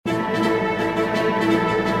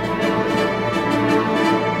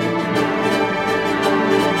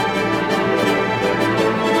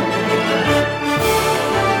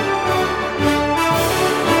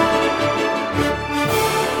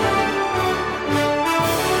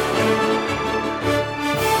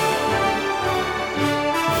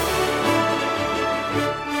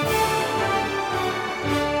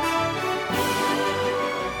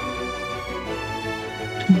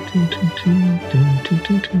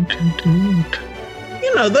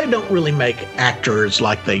You know, they don't really make actors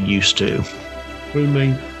like they used to. What do you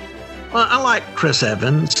mean? Well, I like Chris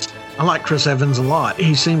Evans. I like Chris Evans a lot.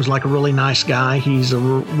 He seems like a really nice guy. He's a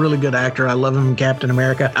really good actor. I love him in Captain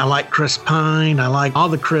America. I like Chris Pine. I like all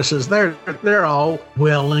the Chris's. They're all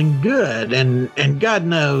well and good. And God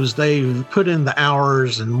knows they've put in the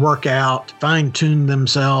hours and work out, fine-tune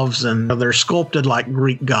themselves, and they're sculpted like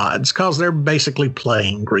Greek gods because they're basically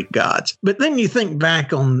playing Greek gods. But then you think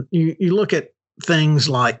back on, you look at things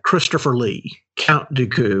like Christopher Lee, Count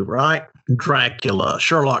Dooku, right? Dracula,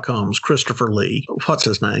 Sherlock Holmes, Christopher Lee. What's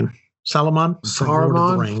his name? Saruman?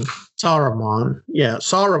 Saruman? Saruman. Yeah,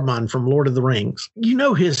 Saruman from Lord of the Rings. You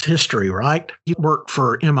know his history, right? He worked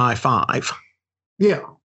for MI5. Yeah.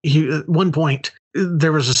 At one point,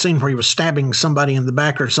 there was a scene where he was stabbing somebody in the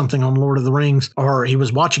back or something on Lord of the Rings, or he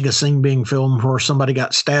was watching a scene being filmed where somebody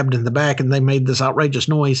got stabbed in the back and they made this outrageous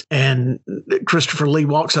noise. And Christopher Lee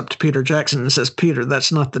walks up to Peter Jackson and says, "Peter,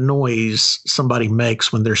 that's not the noise somebody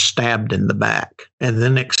makes when they're stabbed in the back." And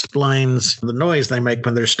then explains the noise they make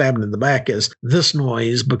when they're stabbed in the back is this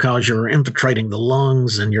noise because you're infiltrating the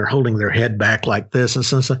lungs and you're holding their head back like this. And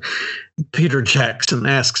so Peter Jackson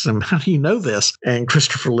asks him, "How do you know this?" And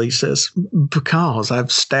Christopher Lee says, "Because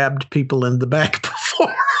I've stabbed people in the back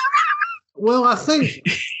before." Well, I think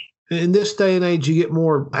in this day and age, you get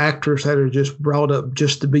more actors that are just brought up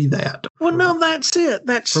just to be that. Well, no, that's it.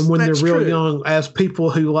 That's from when they're real true. young, as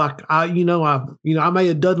people who like I may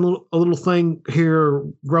have done a little thing here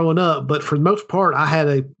growing up, but for the most part,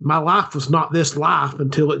 my life was not this life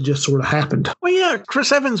until it just sort of happened. Well, yeah,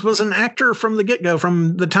 Chris Evans was an actor from the get-go.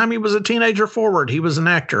 From the time he was a teenager forward, he was an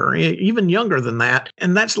actor, even younger than that.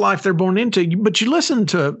 And that's life they're born into. But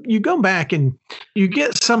you go back and you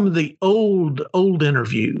get some of the old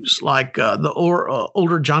interviews, like the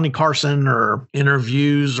older Johnny Carson or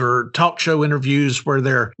interviews or talk show interviews where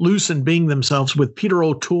they're loose and being themselves with Peter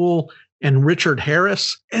O'Toole and Richard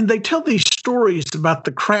Harris. And they tell these stories about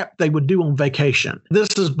the crap they would do on vacation. This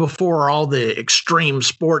is before all the extreme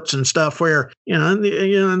sports and stuff where,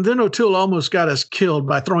 and then O'Toole almost got us killed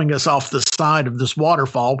by throwing us off the side of this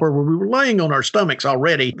waterfall where we were laying on our stomachs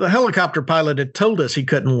already. The helicopter pilot had told us he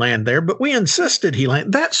couldn't land there, but we insisted he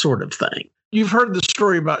land, that sort of thing. You've heard the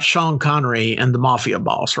story about Sean Connery and the mafia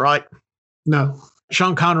boss, right? No.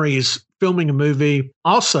 Sean Connery's filming a movie.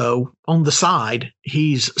 Also, on the side,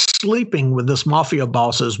 he's sleeping with this mafia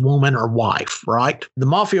boss's woman or wife, right? The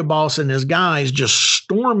mafia boss and his guys just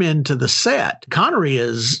storm into the set. Connery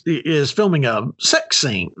is filming a sex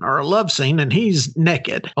scene or a love scene, and he's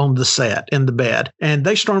naked on the set in the bed. And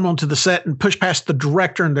they storm onto the set and push past the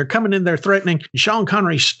director, and they're coming in there threatening. Sean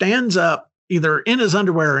Connery stands up, either in his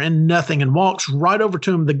underwear or in nothing, and walks right over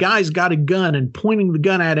to him. The guy's got a gun and pointing the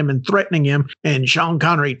gun at him and threatening him. And Sean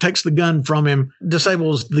Connery takes the gun from him,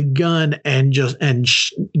 disables the gun, and just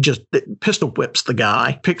pistol whips the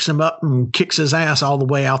guy, picks him up and kicks his ass all the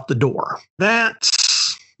way out the door. That's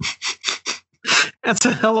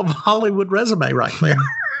a hell of a Hollywood resume right there.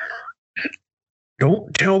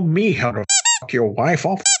 Don't tell me how to fuck your wife.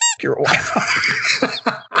 I'll fuck your wife.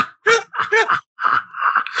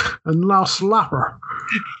 And I'll slap her.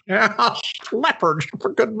 Yeah, I'll slap her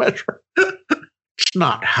for good measure. It's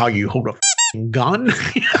not how you hold a gun.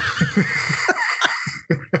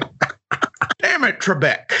 Damn it,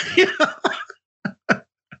 Trebek.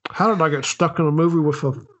 How did I get stuck in a movie with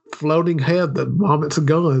a floating head that vomits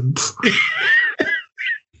guns?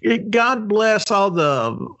 God bless all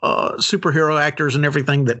the superhero actors and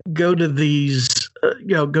everything that go to these,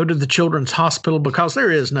 go to the children's hospital, because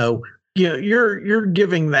there is no. You're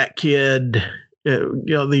giving that kid,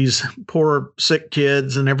 these poor sick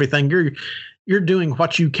kids and everything. You're doing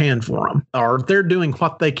what you can for them, or they're doing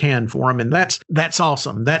what they can for them, and that's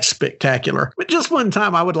awesome. That's spectacular. But just one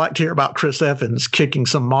time, I would like to hear about Chris Evans kicking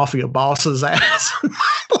some mafia boss's ass,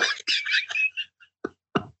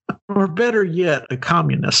 or better yet, a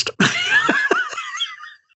communist.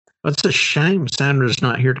 It's a shame Sandra's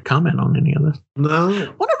not here to comment on any of this.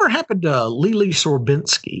 No. Whatever happened to Lily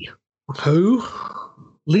Sorbinsky? Who?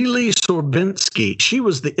 Lily Sorbinsky. She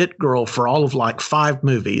was the it girl for all of like 5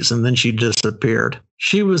 movies, and then she disappeared.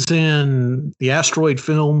 She was in the asteroid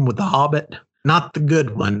film with The Hobbit. Not the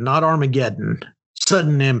good one, not Armageddon.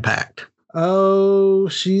 Sudden Impact. Oh,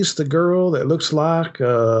 she's the girl that looks like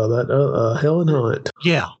Helen Hunt.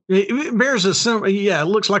 Yeah. It bears a similar, it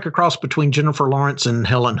looks like a cross between Jennifer Lawrence and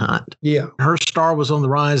Helen Hunt. Yeah. Her star was on the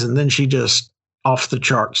rise, and then she just off the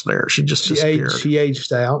charts there. She just disappeared. She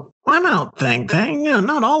aged out. I don't think that.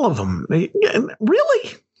 Not all of them.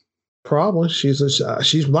 Really? Probably. She's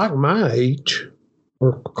like my age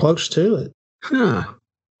or close to it. Huh.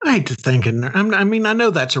 I hate to think in there. I mean, I know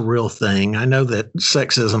that's a real thing. I know that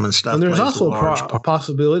sexism and stuff. And there's plays also large a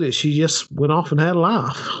possibility that she just went off and had a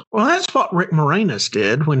life. Well, that's what Rick Moranis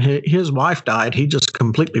did when his wife died. He just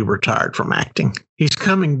completely retired from acting. He's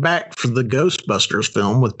coming back for the Ghostbusters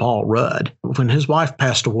film with Paul Rudd. When his wife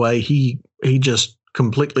passed away, he just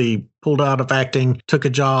completely pulled out of acting, took a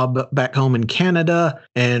job back home in Canada,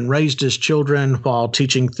 and raised his children while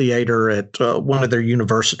teaching theater at one of their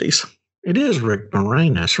universities. It is Rick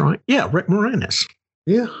Moranis, right? Yeah, Rick Moranis.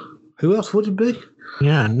 Yeah. Who else would it be?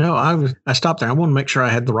 Yeah, no, I stopped there. I want to make sure I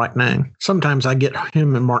had the right name. Sometimes I get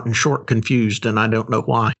him and Martin Short confused, and I don't know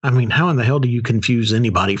why. I mean, how in the hell do you confuse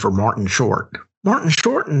anybody for Martin Short? Martin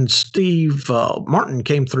Short and Steve Martin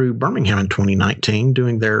came through Birmingham in 2019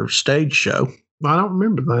 doing their stage show. I don't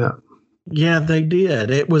remember that. Yeah, they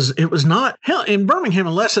did. It was not hell in Birmingham,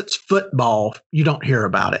 unless it's football, you don't hear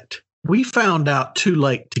about it. We found out too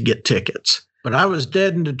late to get tickets, but I was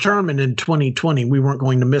dead and determined in 2020 we weren't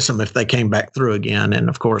going to miss them if they came back through again. And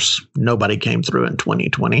of course, nobody came through in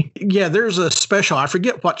 2020. Yeah, there's a special. I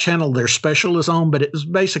forget what channel their special is on, but it was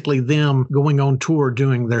basically them going on tour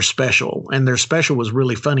doing their special. And their special was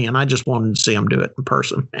really funny, and I just wanted to see them do it in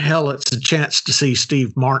person. Hell, it's a chance to see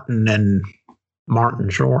Steve Martin and Martin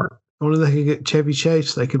Short. Only they could get Chevy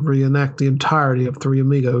Chase, they could reenact the entirety of Three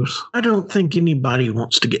Amigos. I don't think anybody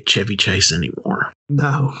wants to get Chevy Chase anymore.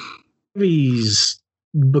 No. Chevy's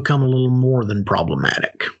become a little more than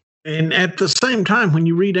problematic. And at the same time, when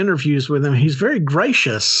you read interviews with him, he's very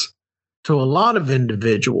gracious to a lot of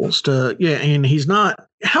individuals. And he's not.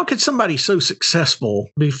 How could somebody so successful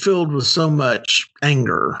be filled with so much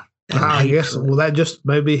anger? I guess, well, that just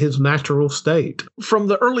may be his natural state. From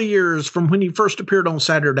the early years, from when he first appeared on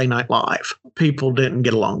Saturday Night Live, people didn't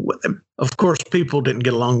get along with him. Of course, people didn't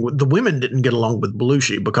get along with, the women didn't get along with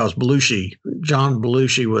Belushi because John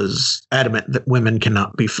Belushi was adamant that women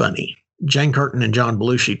cannot be funny. Jane Curtin and John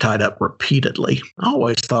Belushi tied up repeatedly. I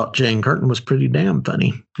always thought Jane Curtin was pretty damn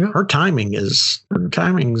funny. Yeah. Her timing's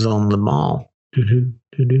on the mall.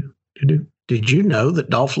 Did you know that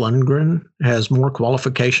Dolph Lundgren has more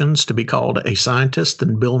qualifications to be called a scientist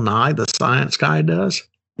than Bill Nye, the science guy, does?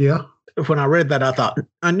 Yeah. When I read that, I thought,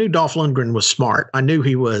 I knew Dolph Lundgren was smart. I knew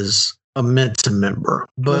he was a Mensa member.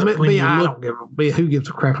 But who gives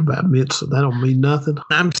a crap about Mensa? That don't mean nothing.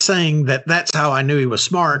 I'm saying that's how I knew he was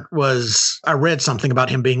smart, was I read something about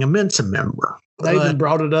him being a Mensa member. They even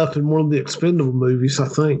brought it up in one of the Expendable movies, I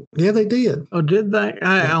think. Yeah, they did. Oh, did they?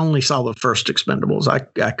 I only saw the first Expendables.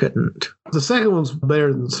 I couldn't. The second one's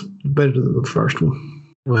better than the first one.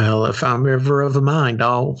 Well, if I'm ever of a mind,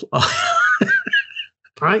 I'll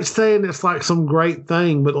I ain't saying it's like some great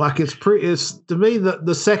thing, but like it's to me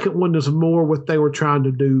the second one is more what they were trying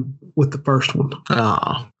to do with the first one.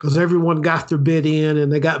 Oh. Because everyone got their bit in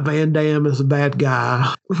and they got Van Damme as a bad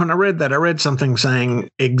guy. When I read that, I read something saying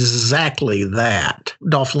exactly that.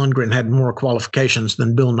 Dolph Lundgren had more qualifications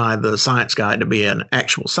than Bill Nye, the science guy, to be an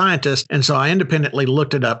actual scientist. And so I independently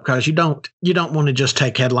looked it up because you don't want to just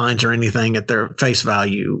take headlines or anything at their face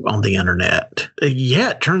value on the internet.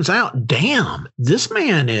 Yeah, it turns out, damn, this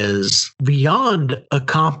man is beyond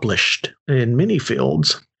accomplished in many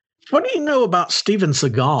fields. What do you know about Steven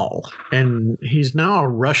Seagal? And he's now a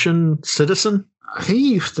Russian citizen.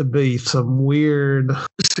 He used to be some weird.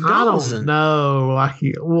 Seagal's I don't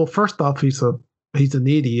know. First off, he's an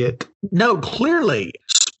idiot. No, clearly,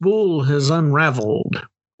 spool has unraveled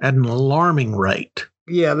at an alarming rate.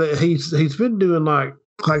 Yeah, he's been doing like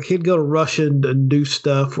he'd go to Russia and do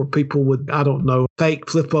stuff where people would, I don't know, fake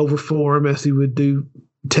flip over for him as he would do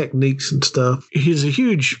techniques and stuff. He's a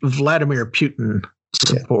huge Vladimir Putin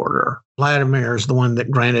supporter. Yeah. Vladimir is the one that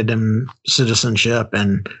granted him citizenship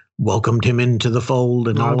and welcomed him into the fold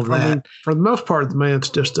and all of that. I mean, for the most part, the man's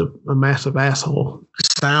just a massive asshole.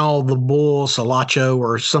 Sal the Bull Salacho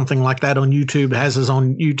or something like that on YouTube has his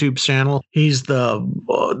own YouTube channel. He's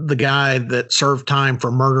the guy that served time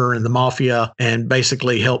for murder in the mafia and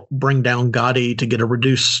basically helped bring down Gotti to get a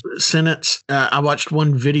reduced sentence. I watched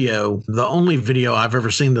one video, the only video I've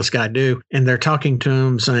ever seen this guy do, and they're talking to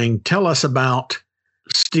him saying, tell us about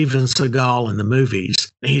Steven Seagal in the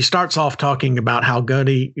movies. He starts off talking about how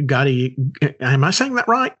Gotti, am I saying that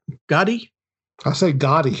right? Gotti? I say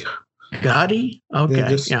Gotti. Gotti? Okay.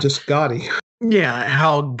 Yeah, just Gotti. Yeah,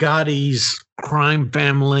 how Gotti's crime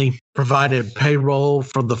family provided payroll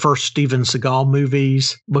for the first Steven Seagal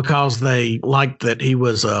movies because they liked that he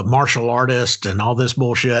was a martial artist and all this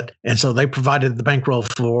bullshit. And so they provided the bankroll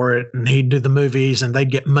for it, and he'd do the movies and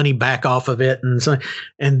they'd get money back off of it.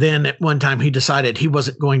 And then at one time he decided he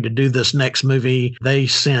wasn't going to do this next movie. They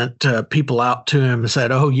sent people out to him and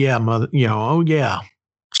said, oh yeah,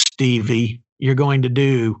 Stevie, you're going to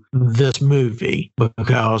do this movie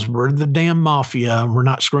because we're the damn mafia and we're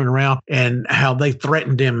not screwing around. And how they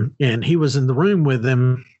threatened him, and he was in the room with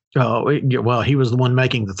them. Well, he was the one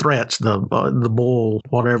making the threats, the bull,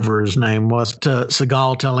 whatever his name was, to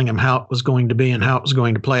Seagal, telling him how it was going to be and how it was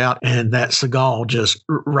going to play out. And that Seagal just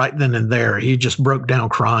right then and there, he just broke down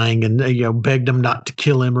crying and, begged him not to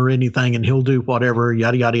kill him or anything. And he'll do whatever,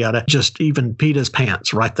 yada, yada, yada. Just even peed his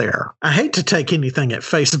pants right there. I hate to take anything at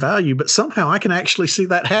face value, but somehow I can actually see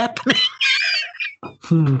that happening.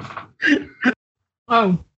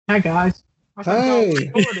 Oh, hi, guys.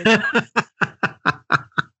 Hey.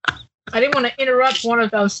 I didn't want to interrupt one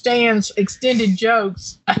of those Stan's extended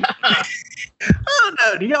jokes. Oh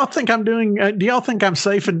no! Do y'all think I'm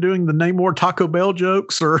safe in doing the Namor Taco Bell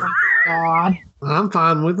jokes? Or God, I'm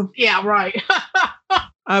fine with them. yeah, right.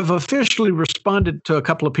 I've officially responded to a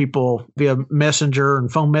couple of people via messenger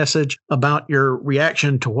and phone message about your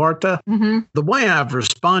reaction to Huerta. Mm-hmm. The way I've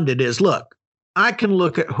responded is, look, I can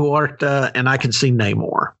look at Huerta and I can see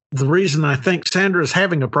Namor. The reason I think Sandra is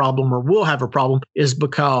having a problem or will have a problem is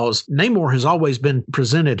because Namor has always been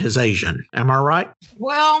presented as Asian. Am I right?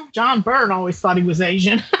 Well, John Byrne always thought he was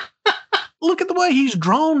Asian. Look at the way he's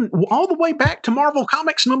drawn all the way back to Marvel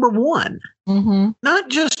Comics #1. Mm-hmm. Not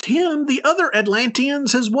just him, the other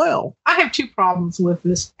Atlanteans as well. I have two problems with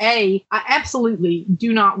this. A, I absolutely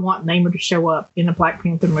do not want Namor to show up in a Black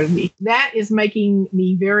Panther movie. That is making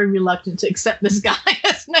me very reluctant to accept this guy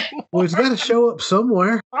as Namor. Well, he's got to show up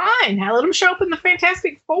somewhere. Fine, let him show up in the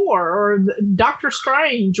Fantastic Four or Doctor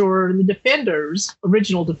Strange or the Defenders,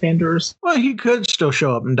 original Defenders. Well, he could still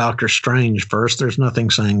show up in Doctor Strange first. There's nothing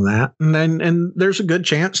saying that. And there's a good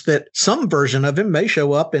chance that some version of him may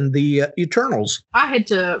show up in the Eternals. I had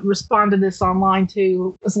to respond to this online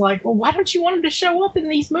too. It was like, well, why don't you want him to show up in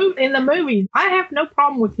the movies? I have no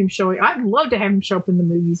problem with him showing. I'd love to have him show up in the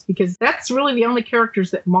movies because that's really the only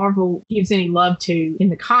characters that Marvel gives any love to in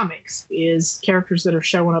the comics is characters that are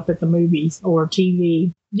showing up at the movies or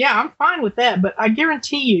TV. Yeah, I'm fine with that, but I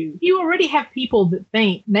guarantee you already have people that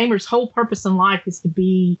think Namor's whole purpose in life is to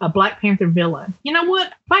be a Black Panther villain. You know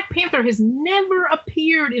what? Black Panther has never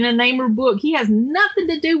appeared in a Namor book. He has nothing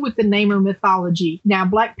to do with the Namor mythology. Now,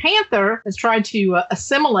 Black Panther has tried to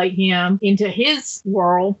assimilate him into his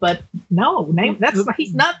world, but no,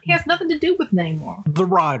 he has nothing to do with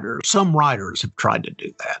Namor. Some writers have tried to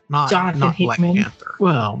do that, not Jonathan Black Hickman. Panther.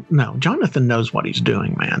 Well, no, Jonathan knows what he's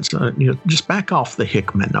doing, man. So just back off the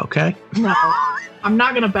Hickman. Okay. No, I'm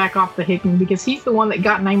not going to back off the Hickman because he's the one that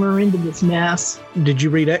got Namor into this mess. Did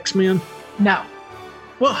you read X-Men? No.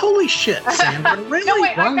 Well, holy shit, Sandra! Really? No,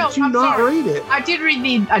 wait, Why did you not read it? I did read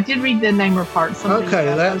the Namor part.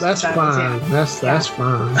 Okay, that's fine. That's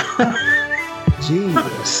fine.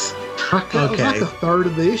 Jesus. That was like a third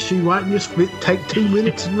of the issue. Why don't you just take 2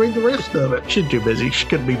 minutes and read the rest of it? She's too busy. She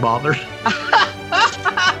couldn't be bothered.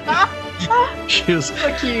 She's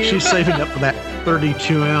saving up for that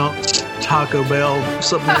 32-ounce Taco Bell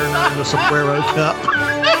Submariner Sombrero cup.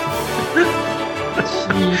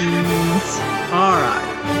 Jeez. All right.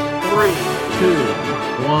 3,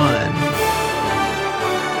 2, 1.